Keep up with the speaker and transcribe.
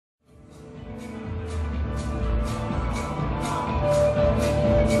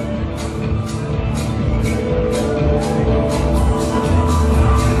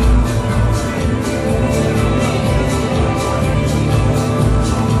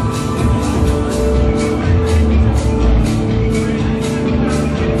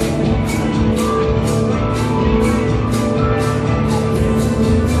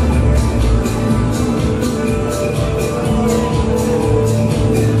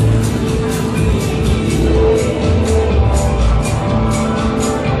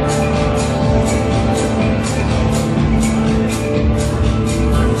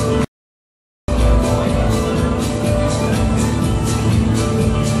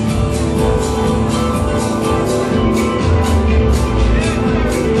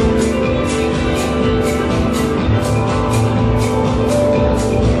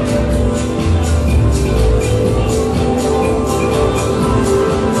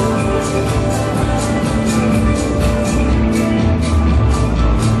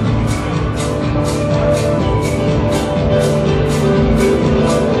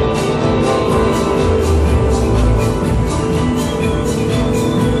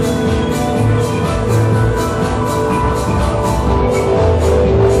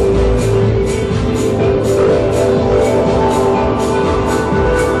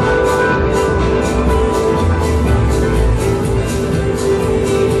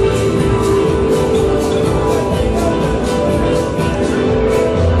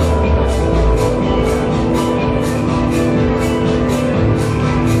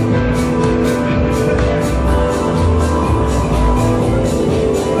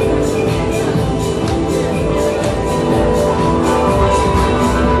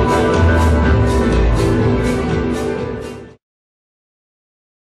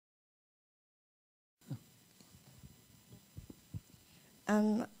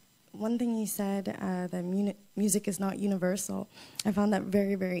One thing you said, that music is not universal. I found that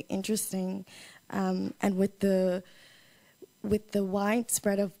very, very interesting. And with the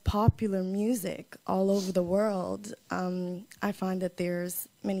widespread of popular music all over the world, I find that there's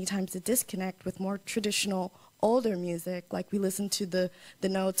many times a disconnect with more traditional, older music. Like we listen to the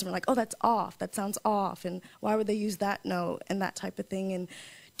notes and we're like, oh, that's off, that sounds off, and why would they use that note, and that type of thing. And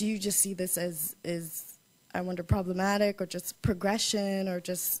do you just see this as I wonder, problematic, or just progression, or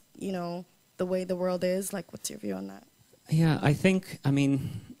just, you know, the way the world is? Like, what's your view on that? Yeah, I think, I mean,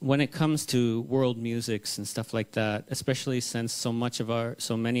 when it comes to world musics and stuff like that, especially since so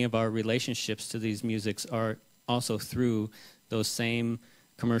many of our relationships to these musics are also through those same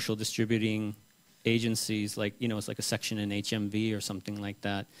commercial distributing agencies, like, you know, it's like a section in HMV or something like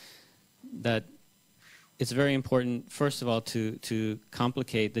that, that it's very important, first of all, to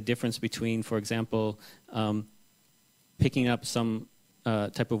complicate the difference between, for example, picking up some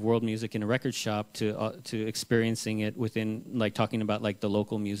type of world music in a record shop to experiencing it within, like, talking about like the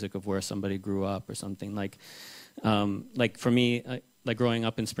local music of where somebody grew up or something. Like for me, like growing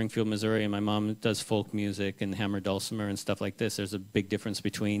up in Springfield, Missouri, and my mom does folk music and hammered dulcimer and stuff like this. There's a big difference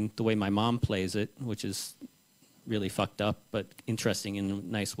between the way my mom plays it, which is really fucked up but interesting in a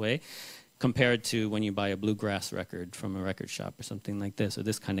nice way, compared to when you buy a bluegrass record from a record shop or something like this, or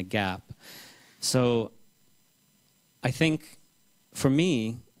this kind of gap. So I think, for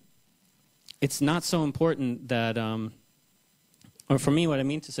me, it's not so important that, or for me, what I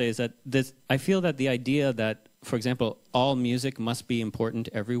mean to say is that I feel that the idea that, for example, all music must be important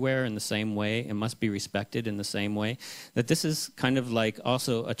everywhere in the same way and must be respected in the same way, that this is kind of like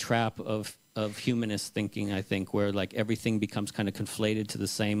also a trap of humanist thinking, I think, where like everything becomes kind of conflated to the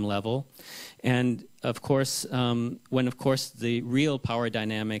same level. And of course, when of course the real power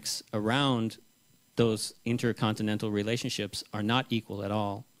dynamics around those intercontinental relationships are not equal at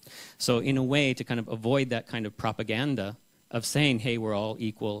all. So in a way, to kind of avoid that kind of propaganda of saying, hey, we're all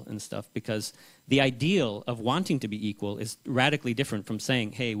equal and stuff, because the ideal of wanting to be equal is radically different from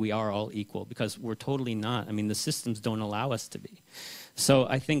saying, hey, we are all equal, because we're totally not. I mean, the systems don't allow us to be. So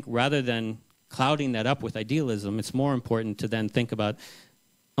I think rather than clouding that up with idealism, it's more important to then think about,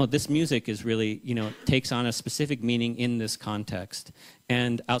 oh, this music is really, you know, takes on a specific meaning in this context.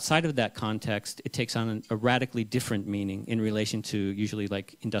 And outside of that context, it takes on a radically different meaning in relation to usually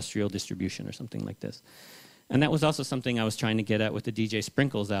like industrial distribution or something like this. And that was also something I was trying to get at with the DJ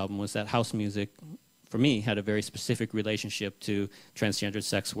Sprinkles album, was that house music, for me, had a very specific relationship to transgender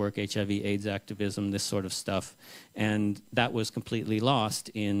sex work, HIV/AIDS activism, this sort of stuff. And that was completely lost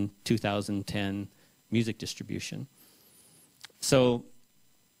in 2010 music distribution. So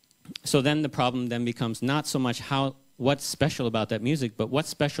then the problem then becomes not so much what's special about that music, but what's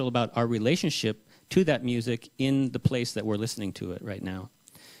special about our relationship to that music in the place that we're listening to it right now.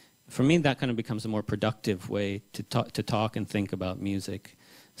 For me, that kind of becomes a more productive way to talk and think about music.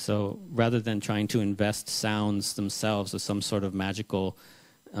 So rather than trying to invest sounds themselves as some sort of magical,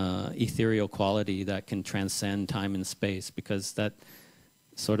 ethereal quality that can transcend time and space, because that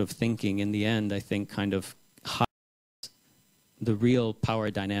sort of thinking, in the end, I think, kind of the real power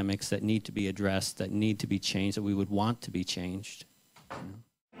dynamics that need to be addressed, that need to be changed, that we would want to be changed.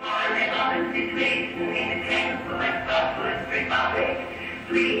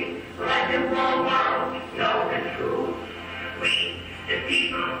 Please let the whole world know the truth. We, the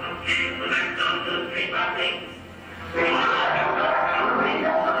people of Terre Thaemlitz, don't do things.